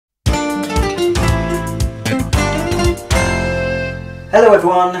Hello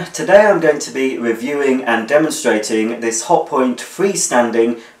everyone, today I'm going to be reviewing and demonstrating this Hotpoint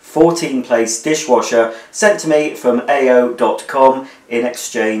freestanding 14-place dishwasher sent to me from AO.com in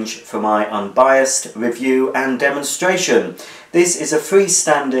exchange for my unbiased review and demonstration. This is a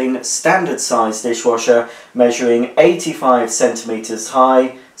freestanding standard size dishwasher measuring 85 centimeters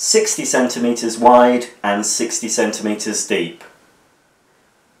high, 60 centimeters wide and 60 centimeters deep.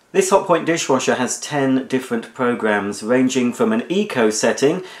 This Hotpoint dishwasher has 10 different programs ranging from an eco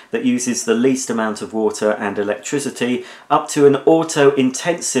setting that uses the least amount of water and electricity up to an auto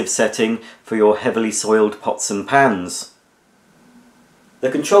intensive setting for your heavily soiled pots and pans. The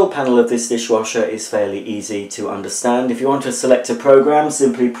control panel of this dishwasher is fairly easy to understand. If you want to select a program,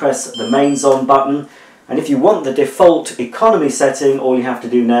 simply press the mains on button, and if you want the default economy setting, all you have to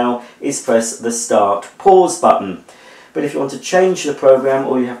do now is press the start pause button. But if you want to change the program,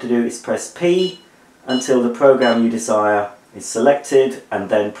 all you have to do is press P until the program you desire is selected and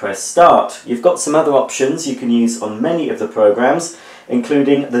then press start. You've got some other options you can use on many of the programs,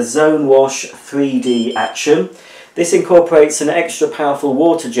 including the Zone Wash 3D action. This incorporates an extra powerful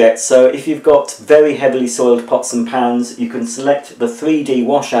water jet, so if you've got very heavily soiled pots and pans, you can select the 3D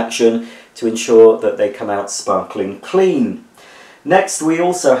wash action to ensure that they come out sparkling clean. Next, we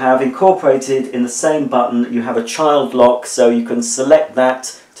also have incorporated in the same button, you have a child lock, so you can select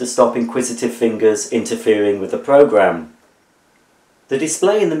that to stop inquisitive fingers interfering with the program. The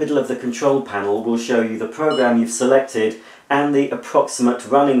display in the middle of the control panel will show you the program you've selected and the approximate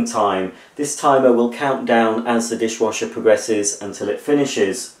running time. This timer will count down as the dishwasher progresses until it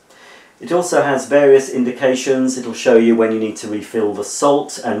finishes. It also has various indications. It'll show you when you need to refill the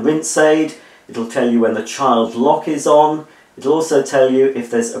salt and rinse aid. It'll tell you when the child lock is on. It'll also tell you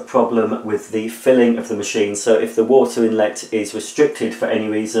if there's a problem with the filling of the machine, so if the water inlet is restricted for any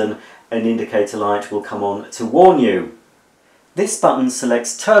reason, an indicator light will come on to warn you. This button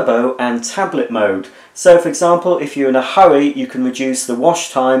selects turbo and tablet mode, so for example if you're in a hurry you can reduce the wash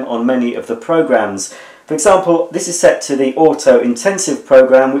time on many of the programs. For example, this is set to the auto intensive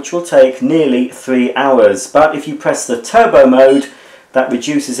program, which will take nearly 3 hours, but if you press the turbo mode that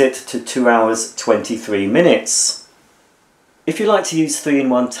reduces it to 2 hours 23 minutes. If you like to use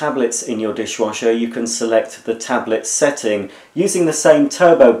 3-in-1 tablets in your dishwasher, you can select the tablet setting using the same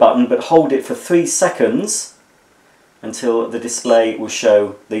turbo button, but hold it for 3 seconds until the display will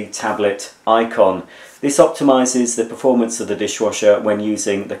show the tablet icon. This optimizes the performance of the dishwasher when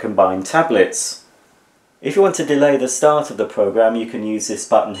using the combined tablets. If you want to delay the start of the program, you can use this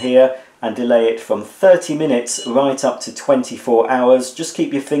button here and delay it from 30 minutes right up to 24 hours. Just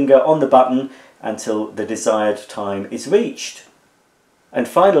keep your finger on the button until the desired time is reached. And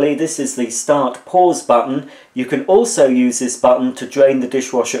finally, this is the start pause button. You can also use this button to drain the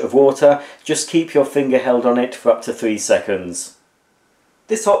dishwasher of water. Just keep your finger held on it for up to 3 seconds.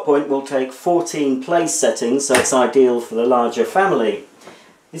 This Hotpoint will take 14 place settings, so it's ideal for the larger family.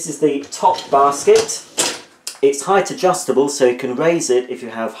 This is the top basket. It's height adjustable, so you can raise it if you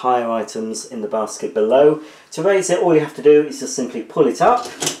have higher items in the basket below. To raise it, all you have to do is just simply pull it up.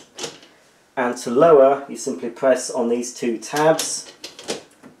 And to lower, you simply press on these 2 tabs,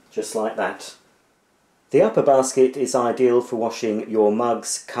 just like that. The upper basket is ideal for washing your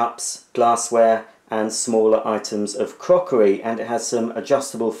mugs, cups, glassware and smaller items of crockery, and it has some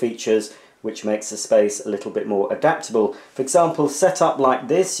adjustable features which makes the space a little bit more adaptable. For example, set up like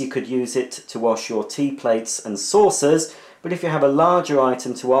this, you could use it to wash your tea plates and saucers, but if you have a larger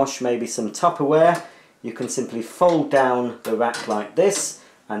item to wash, maybe some Tupperware, you can simply fold down the rack like this,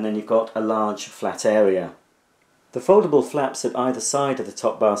 and then you've got a large flat area. The foldable flaps at either side of the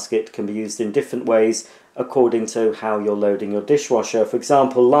top basket can be used in different ways according to how you're loading your dishwasher. For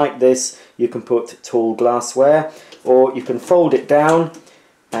example, like this, you can put tall glassware, or you can fold it down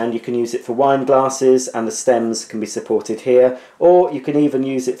and you can use it for wine glasses and the stems can be supported here, or you can even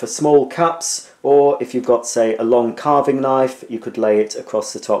use it for small cups, or if you've got, say, a long carving knife, you could lay it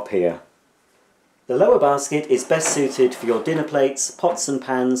across the top here. The lower basket is best suited for your dinner plates, pots and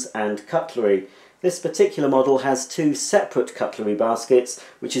pans and cutlery. This particular model has 2 separate cutlery baskets,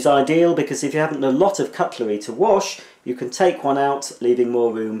 which is ideal because if you haven't a lot of cutlery to wash, you can take one out, leaving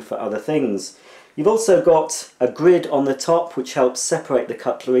more room for other things. You've also got a grid on the top which helps separate the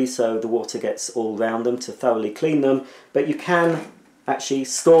cutlery so the water gets all round them to thoroughly clean them, but you can actually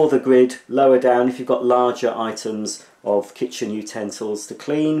store the grid lower down. If you've got larger items of kitchen utensils to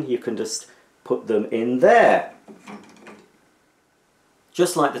clean, you can just put them in there.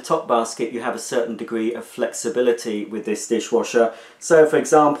 Just like the top basket, you have a certain degree of flexibility with this dishwasher. So for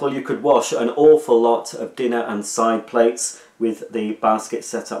example, you could wash an awful lot of dinner and side plates with the basket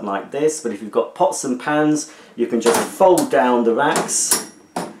set up like this, but if you've got pots and pans, you can just fold down the racks,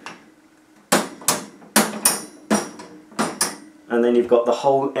 and then you've got the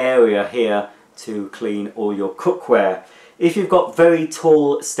whole area here to clean all your cookware. If you've got very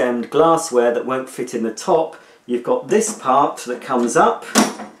tall stemmed glassware that won't fit in the top, you've got this part that comes up.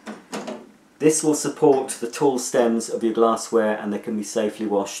 This will support the tall stems of your glassware and they can be safely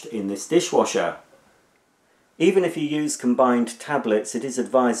washed in this dishwasher. Even if you use combined tablets, it is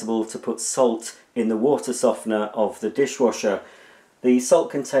advisable to put salt in the water softener of the dishwasher. The salt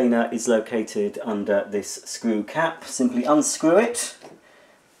container is located under this screw cap. Simply unscrew it,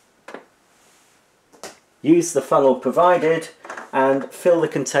 use the funnel provided and fill the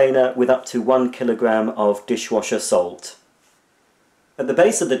container with up to 1 kilogram of dishwasher salt. At the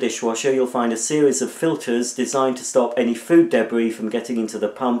base of the dishwasher you'll find a series of filters designed to stop any food debris from getting into the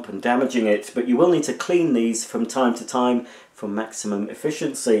pump and damaging it, but you will need to clean these from time to time for maximum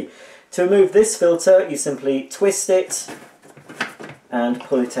efficiency. To remove this filter you simply twist it and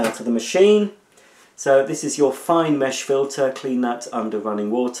pull it out of the machine. So this is your fine mesh filter, clean that under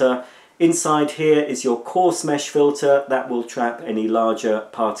running water. Inside here is your coarse mesh filter that will trap any larger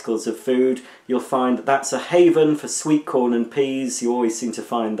particles of food. You'll find that that's a haven for sweet corn and peas. You always seem to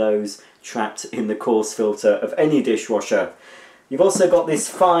find those trapped in the coarse filter of any dishwasher. You've also got this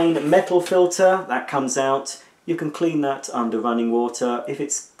fine metal filter that comes out. You can clean that under running water. If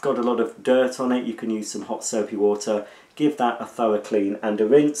it's got a lot of dirt on it, you can use some hot soapy water. Give that a thorough clean and a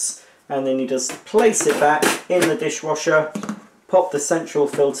rinse, and then you just place it back in the dishwasher. Pop the central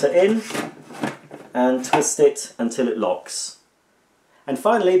filter in and twist it until it locks. And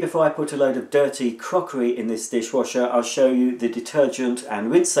finally, before I put a load of dirty crockery in this dishwasher, I'll show you the detergent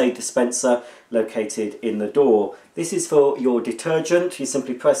and rinse aid dispenser located in the door. This is for your detergent. You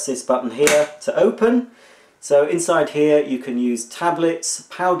simply press this button here to open. So inside here you can use tablets,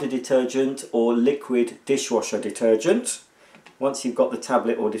 powder detergent or liquid dishwasher detergent. Once you've got the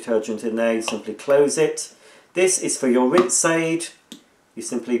tablet or detergent in there, you simply close it. This is for your rinse aid. You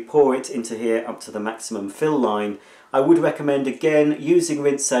simply pour it into here up to the maximum fill line. I would recommend again using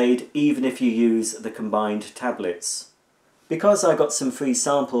rinse aid even if you use the combined tablets. Because I got some free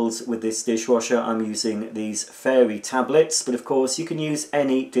samples with this dishwasher, I'm using these fairy tablets, but of course you can use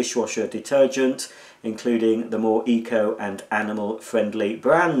any dishwasher detergent, including the more eco and animal friendly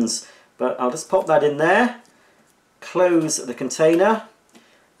brands. But I'll just pop that in there, close the container,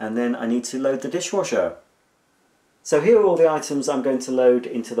 and then I need to load the dishwasher. So here are all the items I'm going to load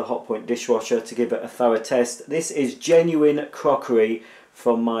into the Hotpoint dishwasher to give it a thorough test. This is genuine crockery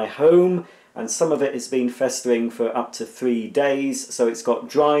from my home, and some of it has been festering for up to 3 days, so it's got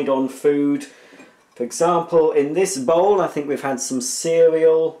dried on food. For example, in this bowl I think we've had some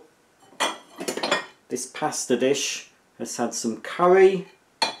cereal. This pasta dish has had some curry.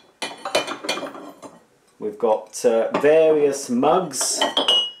 We've got various mugs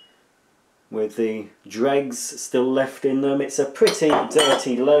with the dregs still left in them. It's a pretty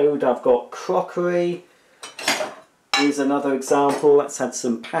dirty load. I've got crockery. Here's another example that's had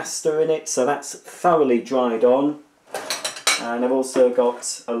some pasta in it, so that's thoroughly dried on. And I've also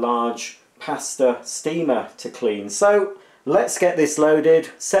got a large pasta steamer to clean. So let's get this loaded,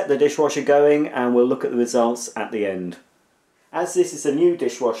 set the dishwasher going, and we'll look at the results at the end. As this is a new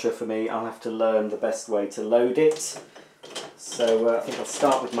dishwasher for me, I'll have to learn the best way to load it. So I think I'll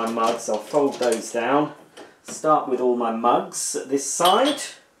start with my mugs. I'll fold those down. Start with all my mugs at this side.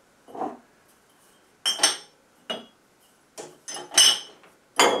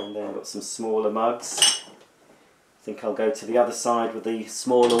 And then I've got some smaller mugs. I think I'll go to the other side with the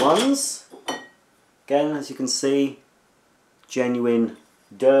smaller ones. Again, as you can see, genuine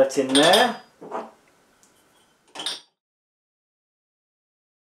dirt in there.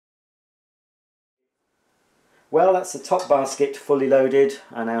 Well, that's the top basket fully loaded.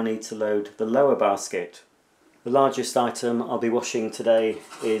 I now need to load the lower basket. The largest item I'll be washing today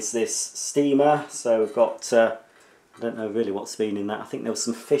is this steamer. So we've got, I don't know really what's been in that. I think there was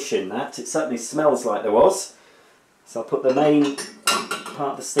some fish in that. It certainly smells like there was. So I'll put the main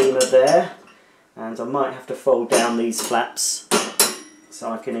part of the steamer there, and I might have to fold down these flaps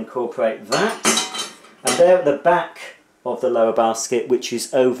so I can incorporate that. And there at the back of the lower basket, which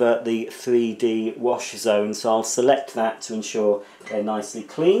is over the 3D wash zone, so I'll select that to ensure they're nicely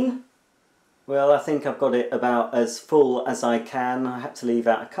clean. Well, I think I've got it about as full as I can. I had to leave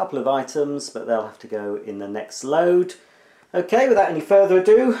out a couple of items, but they'll have to go in the next load. Okay, without any further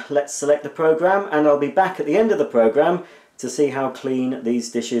ado, let's select the program, and I'll be back at the end of the program to see how clean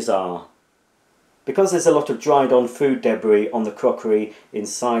these dishes are. Because there's a lot of dried on food debris on the crockery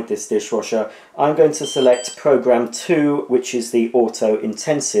inside this dishwasher, I'm going to select Program 2, which is the Auto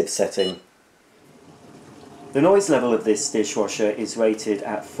Intensive setting. The noise level of this dishwasher is rated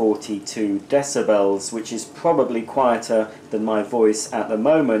at 42 decibels, which is probably quieter than my voice at the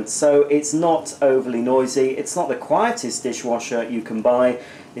moment, so it's not overly noisy. It's not the quietest dishwasher you can buy.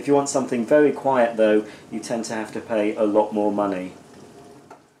 If you want something very quiet though, you tend to have to pay a lot more money.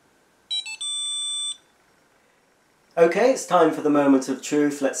 Okay, it's time for the moment of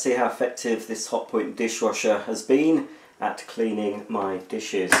truth. Let's see how effective this Hotpoint dishwasher has been at cleaning my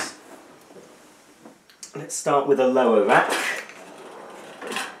dishes. Let's start with a lower rack.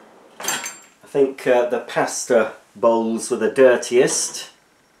 I think the pasta bowls were the dirtiest.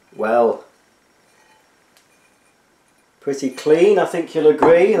 Well, pretty clean, I think you'll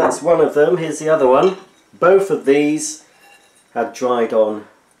agree. That's one of them. Here's the other one. Both of these had dried on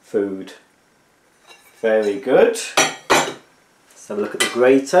food. Very good. Let's have a look at the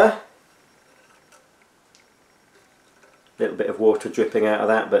grater. A little bit of water dripping out of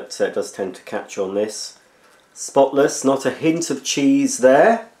that, but it does tend to catch on this. Spotless, not a hint of cheese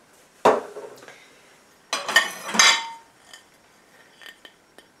there.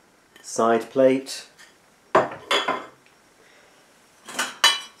 Side plate.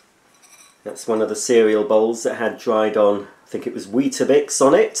 That's one of the cereal bowls that had dried on, I think it was Weetabix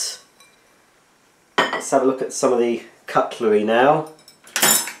on it. Let's have a look at some of the cutlery now.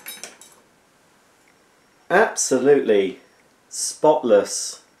 Absolutely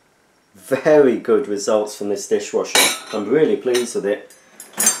spotless. Very good results from this dishwasher. I'm really pleased with it.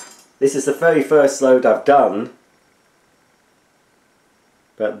 This is the very first load I've done,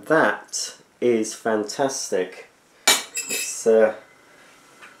 but that is fantastic. Let's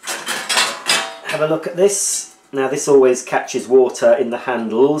have a look at this. Now this always catches water in the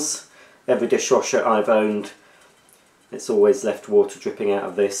handles. Every dishwasher I've owned, it's always left water dripping out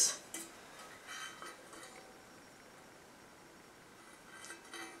of this.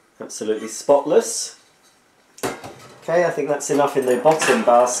 Absolutely spotless. Okay, I think that's enough in the bottom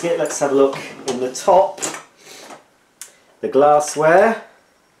basket. Let's have a look in the top. The glassware.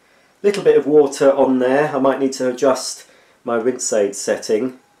 Little bit of water on there. I might need to adjust my rinse aid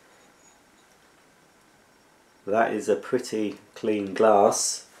setting. That is a pretty clean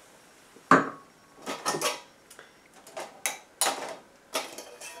glass.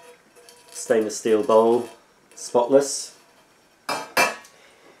 Stainless steel bowl, spotless.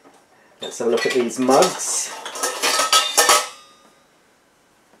 Let's have a look at these mugs.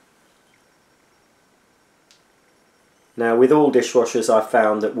 Now with all dishwashers I've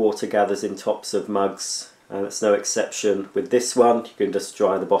found that water gathers in tops of mugs, and it's no exception with this one. You can just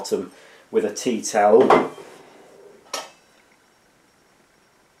dry the bottom with a tea towel.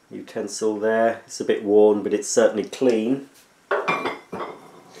 Utensil there, it's a bit worn but it's certainly clean.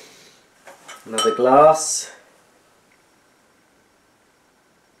 Another glass.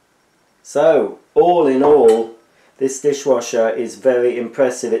 So, all in all, this dishwasher is very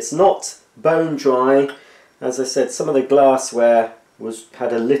impressive. It's not bone dry. As I said, some of the glassware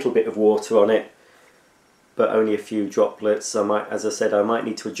had a little bit of water on it, but only a few droplets. As I said, I might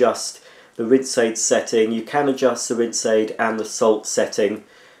need to adjust the rinse aid setting. You can adjust the rinse aid and the salt setting.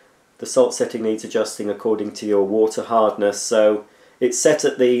 The salt setting needs adjusting according to your water hardness. So it's set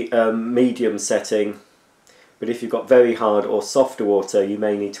at the medium setting, but if you've got very hard or softer water, you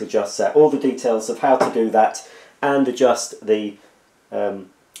may need to adjust that. All the details of how to do that and adjust the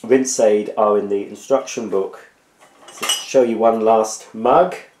rinse aid are in the instruction book. So to show you one last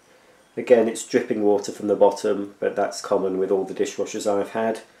mug. Again, it's dripping water from the bottom, but that's common with all the dishwashers I've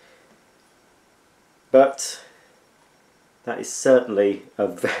had. But that is certainly a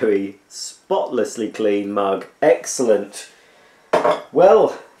very spotlessly clean mug. Excellent.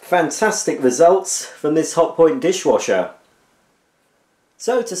 Well, fantastic results from this Hotpoint dishwasher.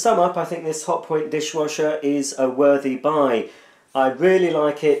 So to sum up, I think this Hotpoint dishwasher is a worthy buy. I really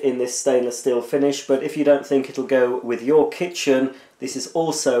like it in this stainless steel finish, but if you don't think it'll go with your kitchen, this is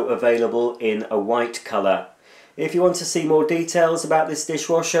also available in a white colour. If you want to see more details about this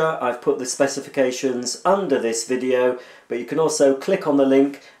dishwasher, I've put the specifications under this video, but you can also click on the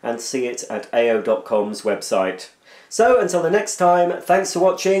link and see it at AO.com's website. So until the next time, thanks for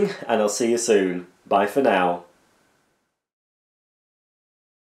watching and I'll see you soon. Bye for now.